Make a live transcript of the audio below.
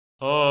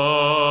Hey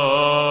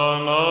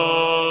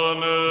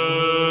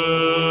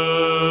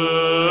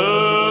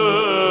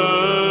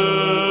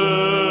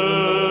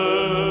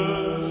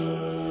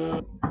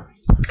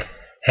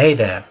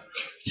there!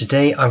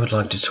 Today I would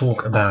like to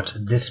talk about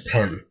this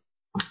pen,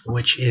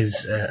 which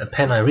is a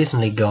pen I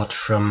recently got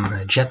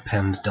from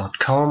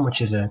jetpens.com,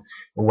 which is a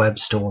web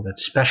store that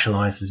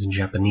specializes in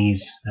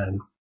Japanese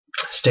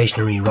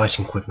stationery,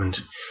 writing equipment,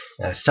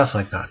 stuff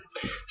like that.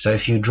 So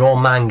if you draw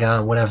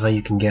manga, whatever,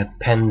 you can get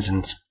pens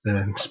and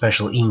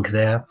special ink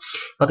there.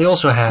 But they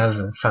also have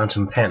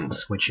fountain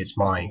pens, which is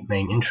my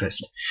main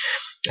interest.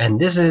 And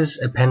this is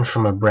a pen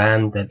from a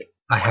brand that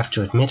I have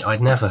to admit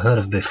I'd never heard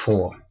of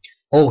before.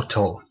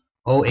 Ohto,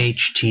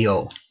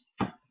 O-H-T-O.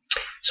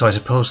 So I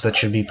suppose that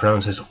should be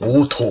pronounced as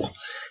Ohto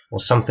or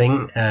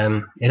something.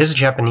 It is a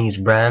Japanese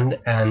brand,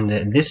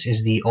 and this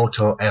is the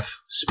Ohto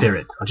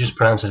F-Spirit. I'll just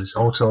pronounce it as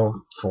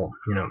Ohto for,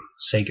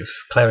 sake of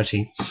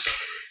clarity.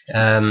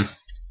 The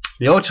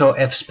Ohto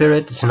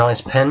F-Spirit is a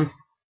nice pen.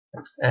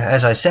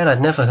 As I said,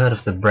 I'd never heard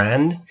of the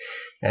brand.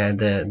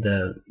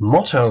 The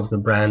motto of the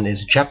brand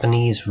is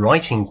Japanese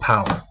writing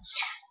power.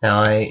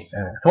 Now, I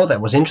thought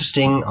that was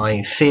interesting.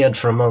 I feared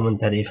for a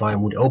moment that if I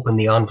would open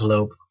the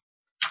envelope,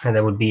 and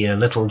there would be a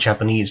little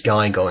Japanese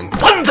guy going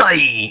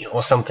 "Bandai"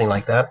 or something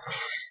like that,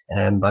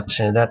 but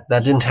that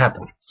didn't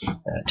happen.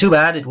 Too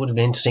bad. It would have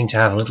been interesting to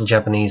have a little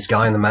Japanese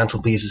guy on the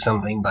mantelpiece or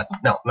something, but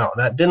no,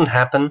 that didn't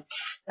happen.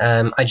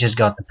 I just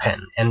got the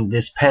pen, and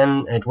this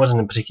pen, it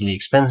wasn't a particularly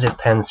expensive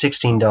pen,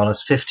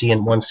 $16.50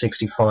 and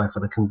 $1.65 for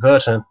the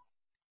converter,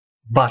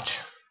 but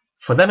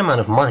for that amount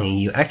of money,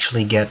 you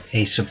actually get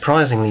a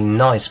surprisingly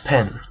nice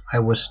pen. I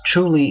was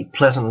truly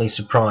pleasantly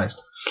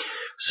surprised.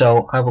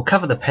 So I will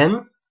cover the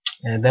pen,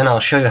 and then I'll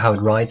show you how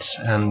it writes,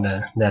 and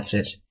that's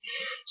it.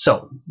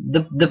 So,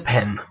 the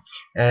pen.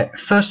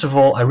 First of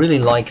all, I really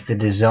like the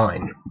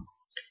design.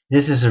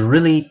 This is a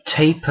really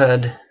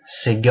tapered,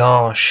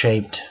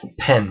 cigar-shaped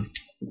pen.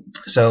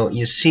 So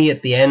you see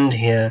at the end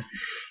here,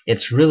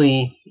 it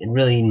really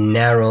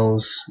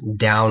narrows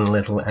down a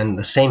little, and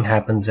the same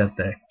happens at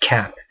the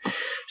cap.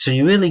 So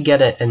you really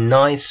get a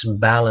nice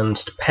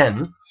balanced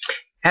pen.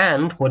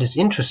 And what is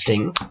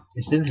interesting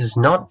is this is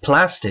not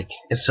plastic,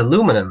 it's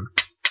aluminum.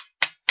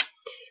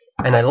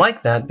 And I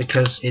like that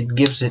because it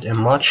gives it a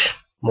much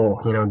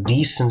more,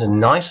 decent and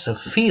nicer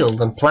feel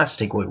than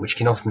plastic would, which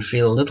can often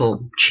feel a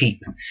little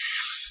cheap.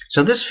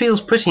 So this feels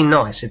pretty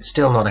nice. It's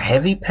still not a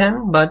heavy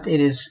pen, but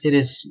it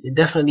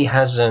definitely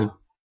has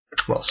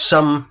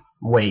some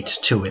weight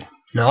to it.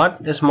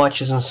 Not as much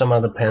as in some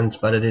other pens,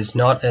 but it is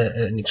not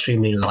an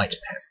extremely light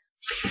pen.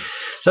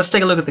 Let's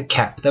take a look at the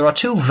cap. There are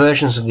two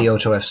versions of the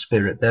Ohto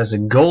F-Spirit. There's a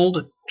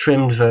gold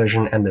trimmed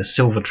version and a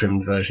silver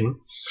trimmed version.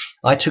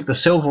 I took the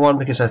silver one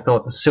because I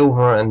thought the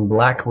silver and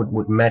black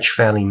would match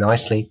fairly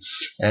nicely,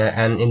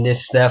 and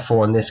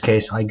therefore in this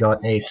case I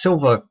got a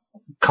silver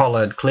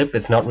colored clip.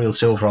 It's not real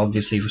silver,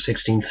 obviously, for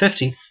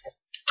 $16.50,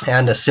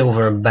 and a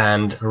silver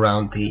band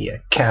around the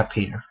cap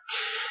here.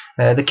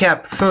 The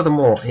cap,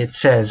 furthermore, it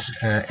says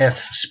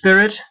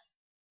F-Spirit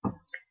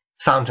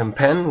fountain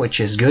pen, which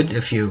is good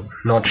if you're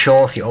not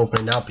sure. If you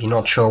open it up, you're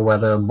not sure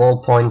whether a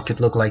ballpoint could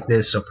look like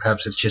this, or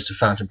perhaps it's just a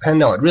fountain pen.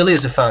 No, it really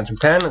is a fountain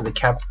pen, and the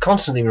cap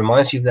constantly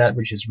reminds you of that,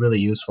 which is really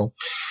useful.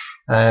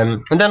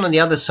 And then on the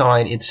other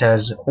side it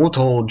says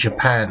Ohto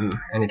Japan,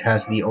 and it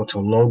has the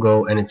Ohto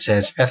logo, and it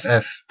says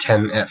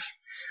FF10F.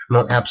 I'm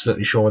not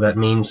absolutely sure what that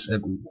means.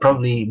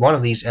 Probably one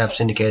of these F's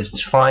indicates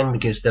it's fine,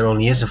 because there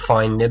only is a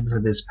fine nib for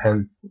this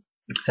pen,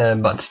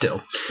 but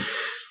still.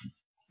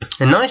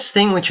 A nice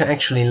thing which I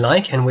actually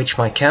like, and which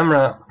my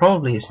camera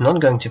probably is not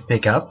going to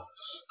pick up,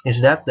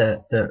 is that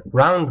the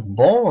round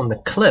ball on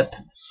the clip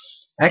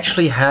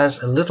actually has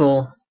a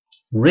little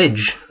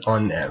ridge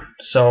on there.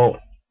 So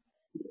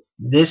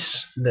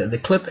the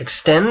clip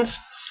extends,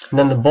 and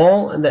then the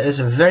ball, there is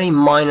a very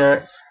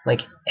minor,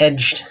 like,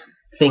 edged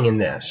thing in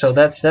there. So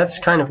that's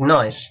kind of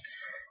nice,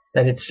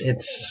 that it's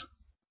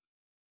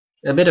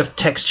a bit of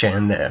texture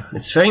in there.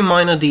 It's very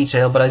minor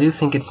detail, but I do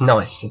think it's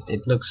nice.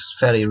 It looks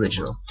fairly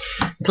original.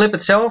 The clip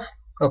itself,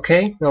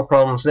 okay, no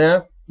problems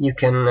there. You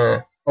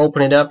can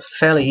open it up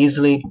fairly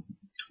easily.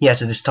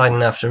 Yes, it is tight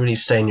enough to really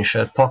stay in your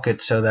shirt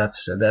pocket, so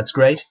that's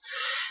great.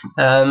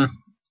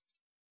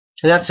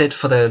 That's it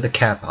for the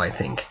cap, I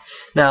think.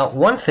 Now,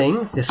 one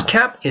thing, this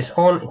cap is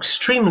on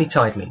extremely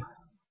tightly.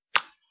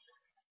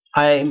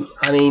 I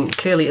mean,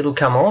 clearly it'll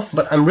come off,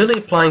 but I'm really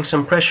applying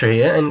some pressure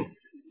here, and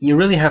you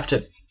really have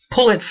to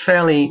pull it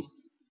fairly,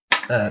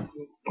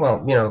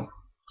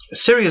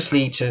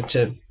 seriously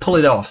to pull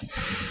it off,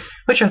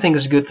 which I think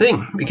is a good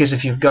thing, because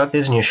if you've got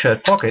this in your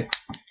shirt pocket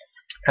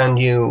and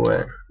you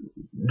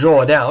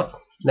draw it out,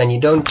 then you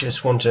don't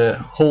just want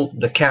to hold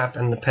the cap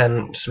and the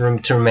pen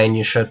to remain in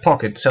your shirt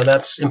pocket. So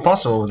that's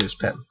impossible with this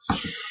pen.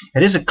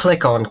 It is a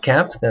click-on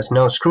cap. There's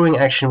no screwing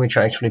action, which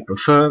I actually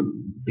prefer,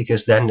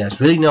 because then there's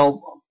really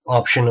no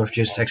option of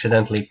just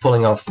accidentally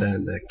pulling off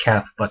the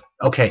cap. But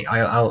okay,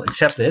 I'll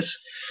accept this.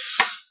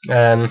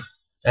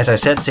 As I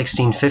said,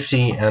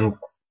 $16.50, and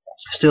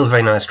still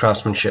very nice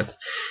craftsmanship.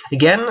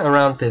 Again,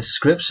 around this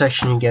grip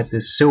section you get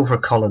this silver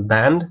colored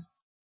band,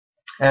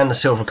 and a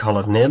silver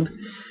colored nib.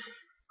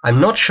 I'm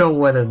not sure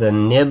whether the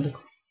nib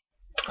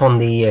on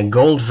the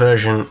gold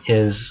version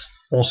is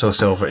also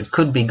silver. It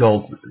could be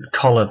gold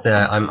colored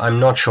there. I'm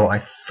not sure.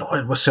 I thought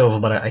it was silver,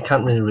 but I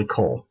can't really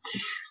recall.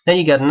 Then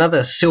you get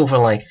another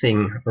silver-like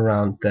thing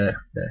around the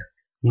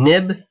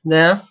nib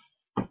there,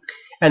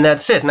 and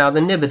that's it. Now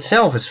the nib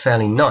itself is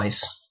fairly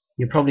nice.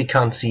 You probably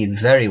can't see it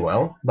very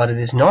well, but it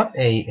is not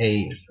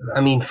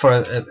I mean, for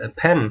a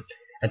pen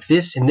at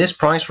in this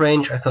price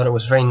range, I thought it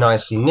was very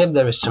nicely nibbed.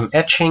 There is some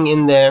etching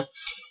in there,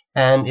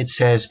 and it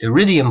says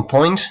Iridium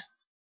Point,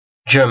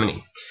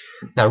 Germany.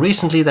 Now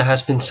recently there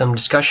has been some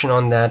discussion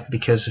on that,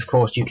 because of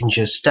course you can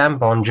just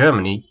stamp on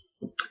Germany.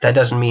 That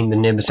doesn't mean the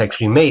nib is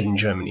actually made in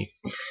Germany.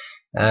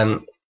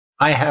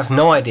 I have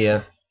no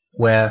idea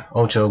where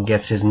Ohto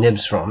gets his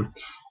nibs from,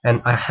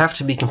 and I have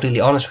to be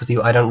completely honest with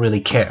you, I don't really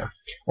care.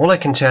 All I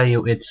can tell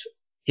you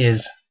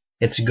it's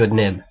a good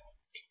nib.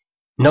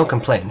 No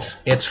complaints.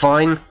 It's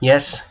fine,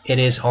 yes. It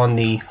is on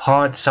the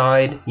hard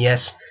side,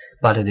 yes,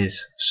 but it is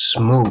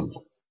smooth.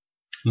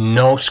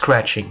 No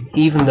scratching,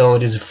 even though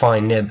it is a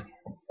fine nib.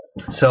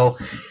 So,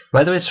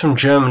 whether it's from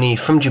Germany,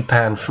 from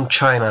Japan, from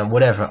China,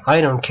 whatever,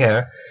 I don't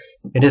care.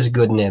 It is a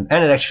good nib,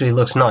 and it actually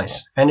looks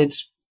nice. And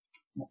it's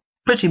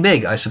pretty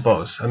big, I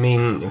suppose. I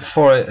mean,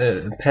 for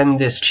a pen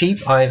this cheap,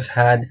 I've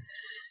had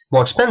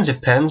more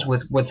expensive pens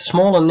with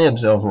smaller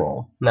nibs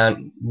overall. Now,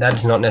 that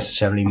does not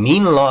necessarily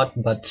mean a lot,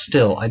 but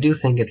still, I do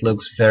think it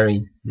looks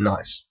very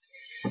nice.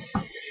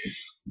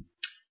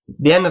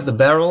 The end of the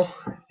barrel,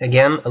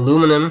 again,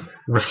 aluminum,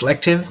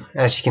 reflective.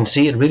 As you can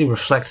see, it really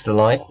reflects the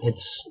light.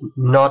 It's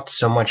not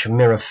so much a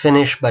mirror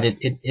finish, but it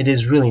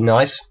is really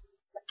nice.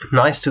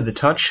 Nice to the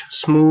touch,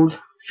 smooth,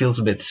 feels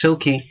a bit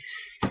silky.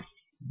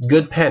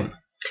 Good pen.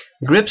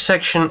 The grip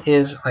section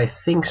is, I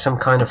think, some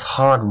kind of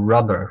hard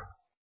rubber.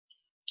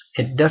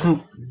 It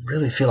doesn't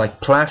really feel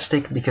like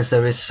plastic, because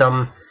there is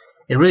some...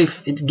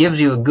 It gives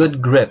you a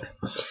good grip.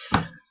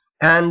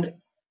 And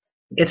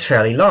it's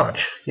fairly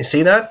large. You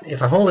see that?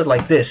 If I hold it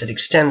like this, it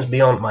extends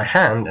beyond my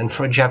hand, and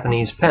for a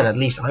Japanese pen, at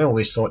least I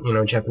always thought, you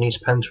know, Japanese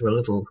pens were a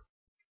little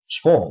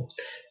small.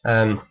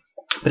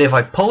 But if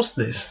I post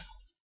this,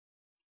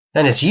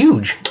 then it's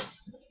huge.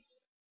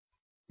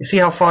 You see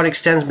how far it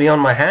extends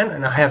beyond my hand?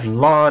 And I have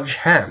large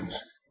hands.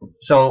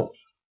 So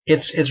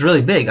it's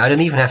really big. I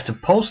don't even have to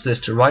post this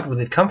to write with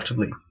it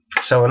comfortably.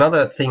 So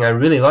another thing I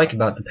really like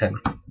about the pen.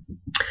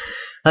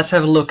 Let's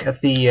have a look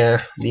at the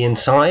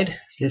inside.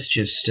 It's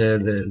just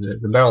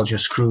the barrel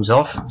just screws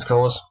off, of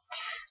course.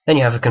 Then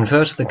you have a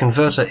converter. The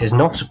converter is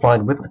not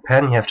supplied with the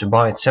pen. You have to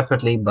buy it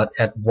separately, but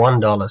at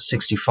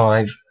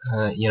 $1.65,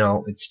 you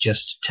know, it's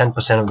just 10%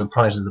 of the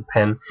price of the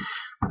pen.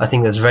 I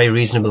think that's very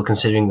reasonable,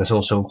 considering there's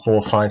also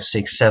 $4, $5,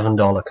 $6,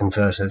 $7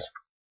 converters.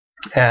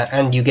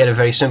 And you get a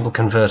very simple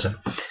converter.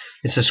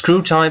 It's a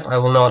screw type. I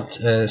will not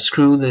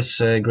screw this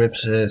grip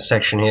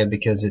section here,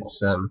 because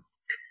it's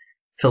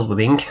filled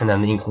with ink, and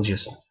then the ink will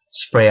just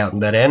spray out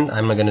that end.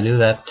 I'm not going to do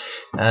that.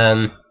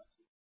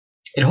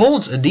 It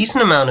holds a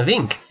decent amount of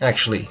ink,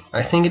 actually.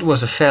 I think it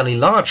was a fairly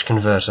large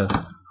converter.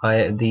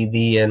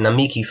 The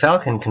Namiki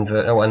Falcon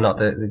converter, well, not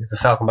the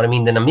Falcon, but I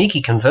mean the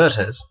Namiki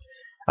converters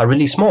are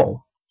really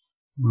small,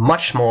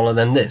 much smaller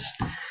than this.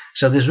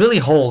 So this really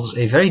holds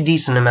a very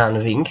decent amount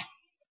of ink.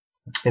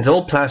 It's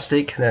all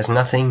plastic. There's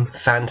nothing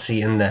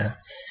fancy in there,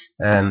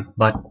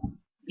 but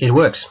it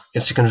works.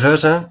 It's a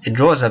converter. It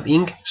draws up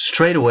ink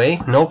straight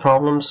away, no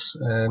problems.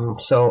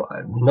 So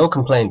no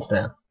complaints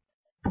there.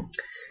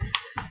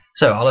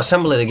 So I'll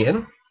assemble it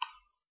again.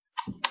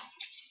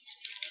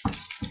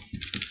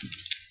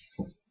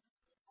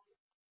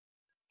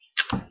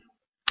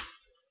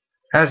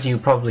 As you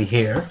probably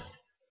hear,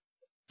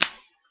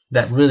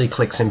 that really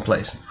clicks in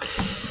place.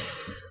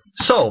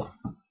 So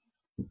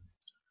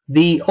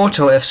the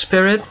Ohto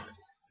F-Spirit,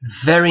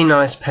 very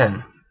nice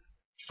pen.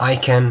 I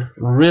can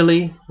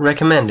really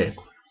recommend it.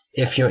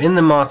 If you're in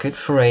the market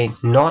for a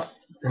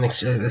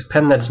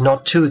pen that is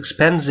not too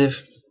expensive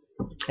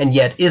and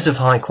yet is of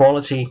high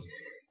quality,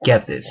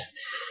 get this.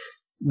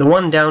 The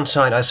one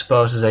downside, I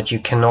suppose, is that you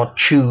cannot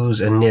choose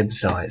a nib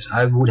size.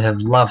 I would have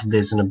loved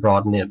this in a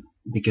broad nib,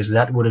 because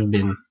that would have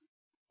been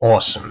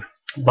awesome.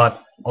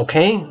 But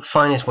okay,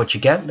 fine is what you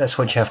get. That's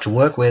what you have to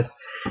work with.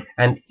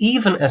 And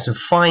even as a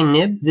fine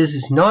nib, this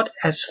is not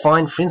as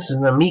fine. For instance,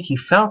 the Namiki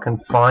Falcon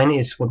Fine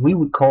is what we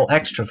would call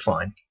extra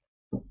fine.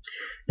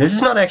 This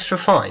is not extra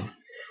fine.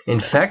 In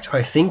fact,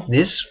 I think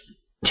this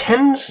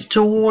tends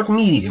toward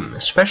medium,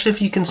 especially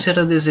if you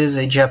consider this is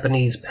a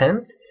Japanese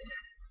pen.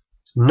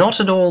 Not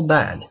at all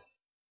bad.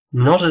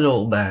 Not at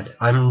all bad.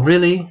 I'm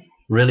really,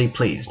 really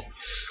pleased.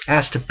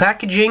 As to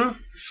packaging,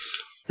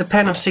 the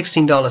pen of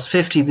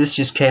 $16.50, this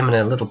just came in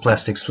a little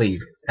plastic sleeve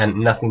and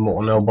nothing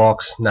more, no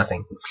box,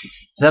 nothing.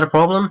 Is that a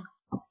problem?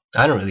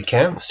 I don't really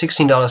care.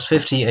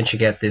 $16.50 and you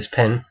get this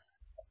pen.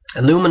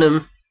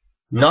 Aluminum,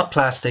 not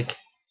plastic,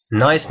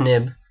 nice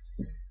nib.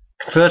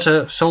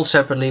 Converter sold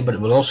separately, but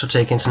it will also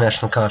take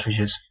international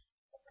cartridges.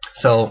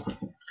 So,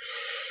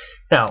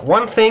 now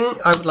one thing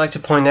I would like to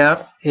point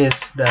out is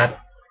that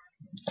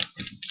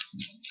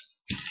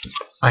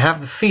I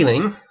have the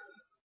feeling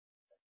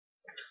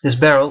this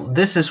barrel,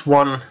 this is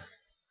one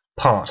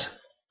part.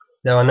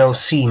 There are no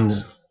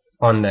seams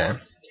on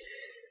there.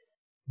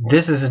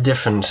 This is a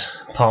different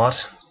part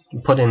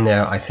put in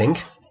there, I think,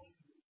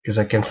 because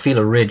I can feel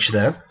a ridge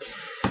there.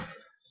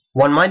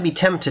 One might be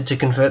tempted to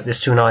convert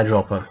this to an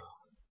eyedropper,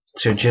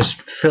 to just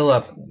fill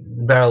up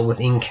the barrel with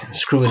ink,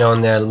 screw it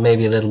on there,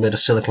 maybe a little bit of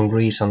silicone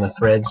grease on the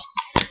threads.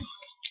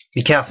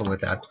 Be careful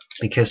with that,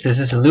 because this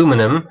is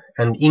aluminum,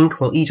 and ink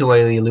will eat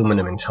away the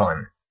aluminum in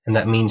time, and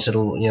that means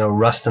it'll, you know,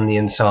 rust on the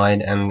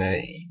inside, and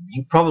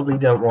you probably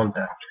don't want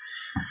that.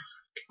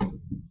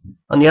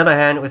 On the other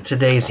hand, with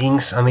today's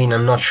inks, I mean,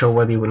 I'm not sure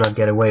whether you would not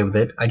get away with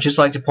it. I just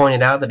like to point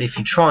it out that if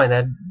you try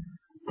that,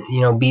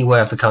 you know,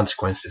 beware of the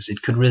consequences.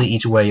 It could really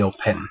eat away your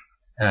pen.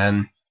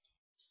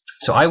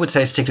 So I would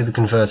say stick to the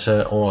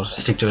converter, or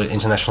stick to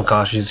international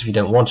cartridges if you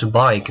don't want to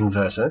buy a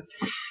converter.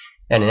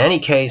 And in any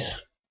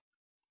case,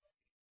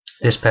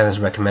 this pen is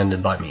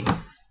recommended by me.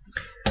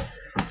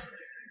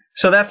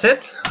 So that's it.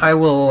 I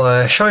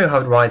will show you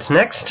how it writes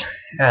next,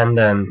 and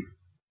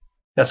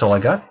that's all I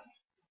got.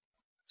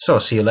 So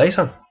see you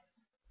later.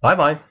 Bye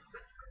bye.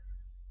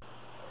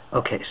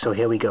 Okay, so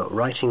here we go.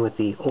 Writing with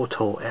the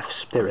Ohto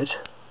F-Spirit.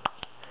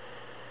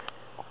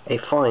 A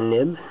fine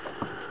nib.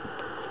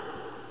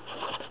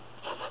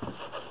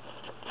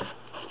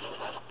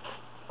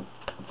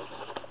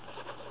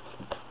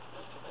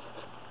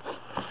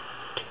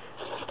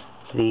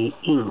 The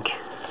ink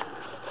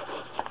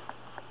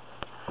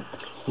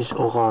is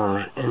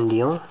Orange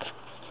Indien,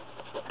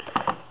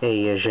 a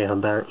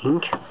Gerbin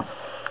ink.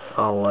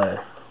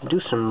 I'll do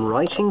some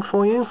writing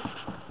for you.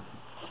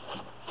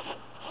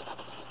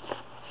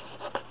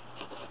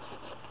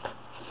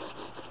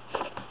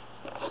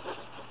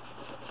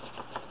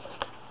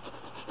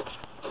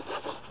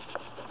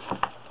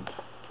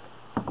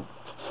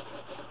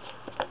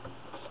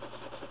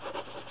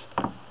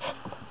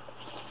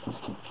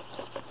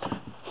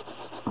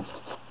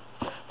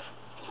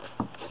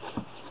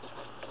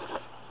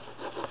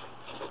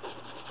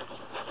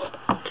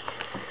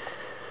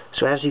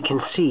 So as you can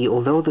see,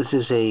 although this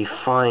is a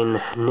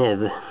fine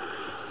nib,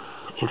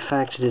 in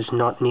fact it is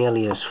not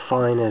nearly as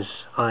fine as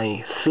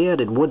I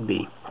feared it would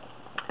be.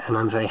 And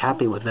I'm very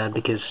happy with that,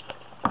 because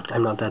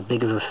I'm not that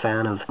big of a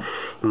fan of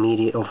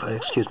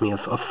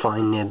of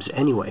fine nibs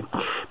anyway.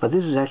 But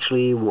this is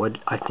actually what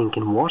I think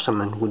in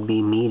Waterman would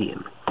be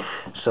medium.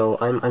 So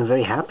I'm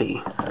very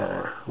happy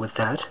with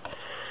that.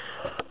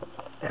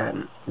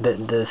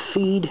 The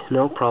feed,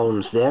 no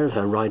problems there. If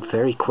I write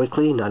very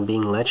quickly, not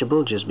being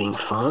legible, just being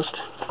fast.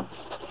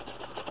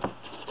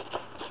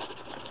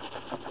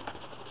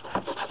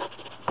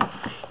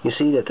 You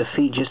see that the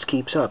feed just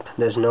keeps up.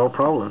 There's no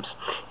problems.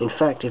 In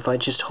fact, if I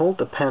just hold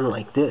the pen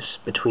like this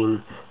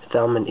between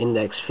thumb and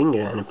index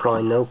finger and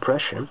apply no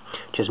pressure,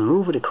 just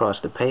move it across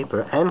the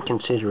paper, and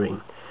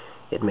considering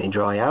it may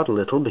dry out a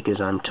little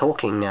because I'm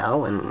talking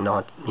now and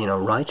not, you know,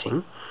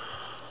 writing.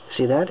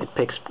 See that? It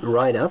picks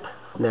right up.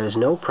 There is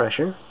no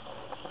pressure.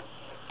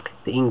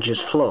 The ink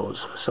just flows.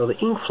 So the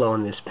ink flow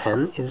in this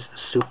pen is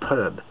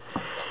superb,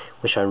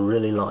 which I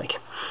really like.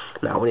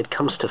 Now when it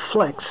comes to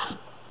flex,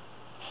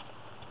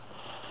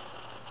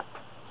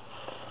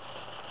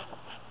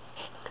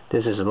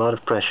 this is a lot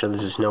of pressure,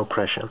 this is no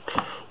pressure.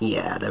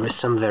 Yeah, there is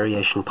some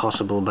variation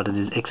possible, but it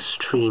is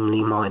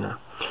extremely minor.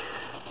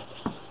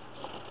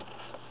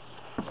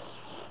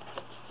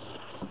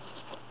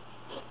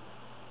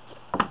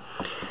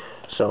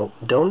 So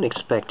don't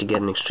expect to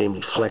get an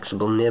extremely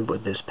flexible nib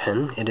with this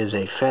pen. It is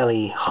a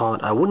fairly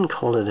hard, I wouldn't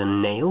call it a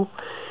nail,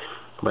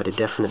 but it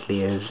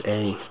definitely is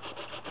a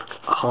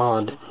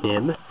hard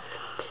nib.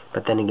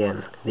 But then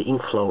again, the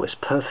ink flow is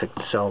perfect,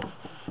 so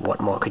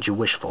what more could you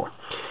wish for?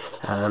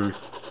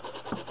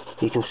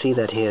 You can see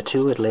that here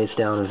too, it lays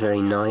down a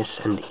very nice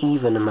and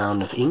even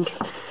amount of ink.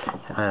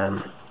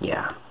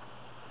 Yeah,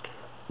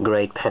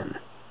 great pen.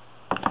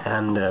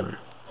 And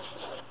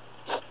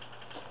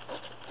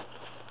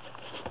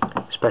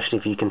especially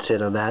if you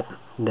consider that,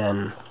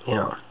 then, you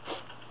know,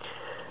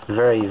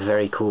 very,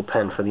 very cool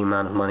pen for the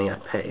amount of money I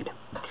paid.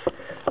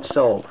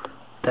 So,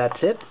 that's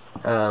it.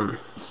 I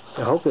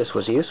hope this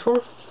was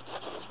useful.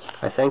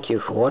 I thank you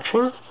for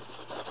watching,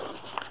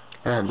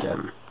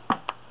 and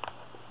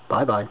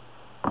bye-bye.